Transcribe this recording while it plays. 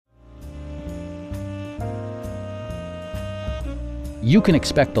You can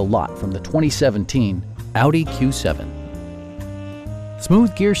expect a lot from the 2017 Audi Q7.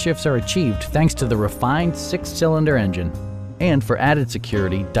 Smooth gear shifts are achieved thanks to the refined 6-cylinder engine. And for added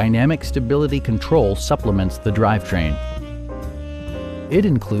security, dynamic stability control supplements the drivetrain. It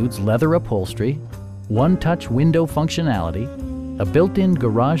includes leather upholstery, one-touch window functionality, a built-in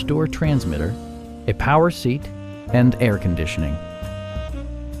garage door transmitter, a power seat, and air conditioning.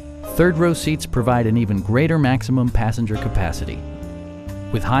 Third-row seats provide an even greater maximum passenger capacity.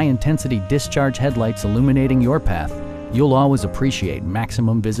 With high-intensity discharge headlights illuminating your path, you'll always appreciate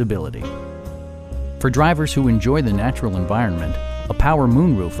maximum visibility. For drivers who enjoy the natural environment, a power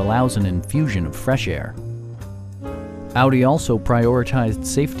moonroof allows an infusion of fresh air. Audi also prioritized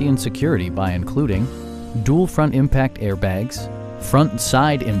safety and security by including dual front impact airbags, front and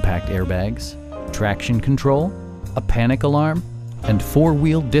side impact airbags, traction control, a panic alarm, and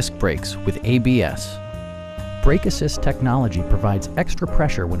 4-wheel disc brakes with ABS. Brake assist technology provides extra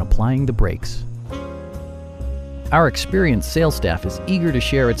pressure when applying the brakes. Our experienced sales staff is eager to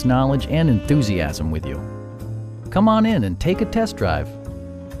share its knowledge and enthusiasm with you. Come on in and take a test drive.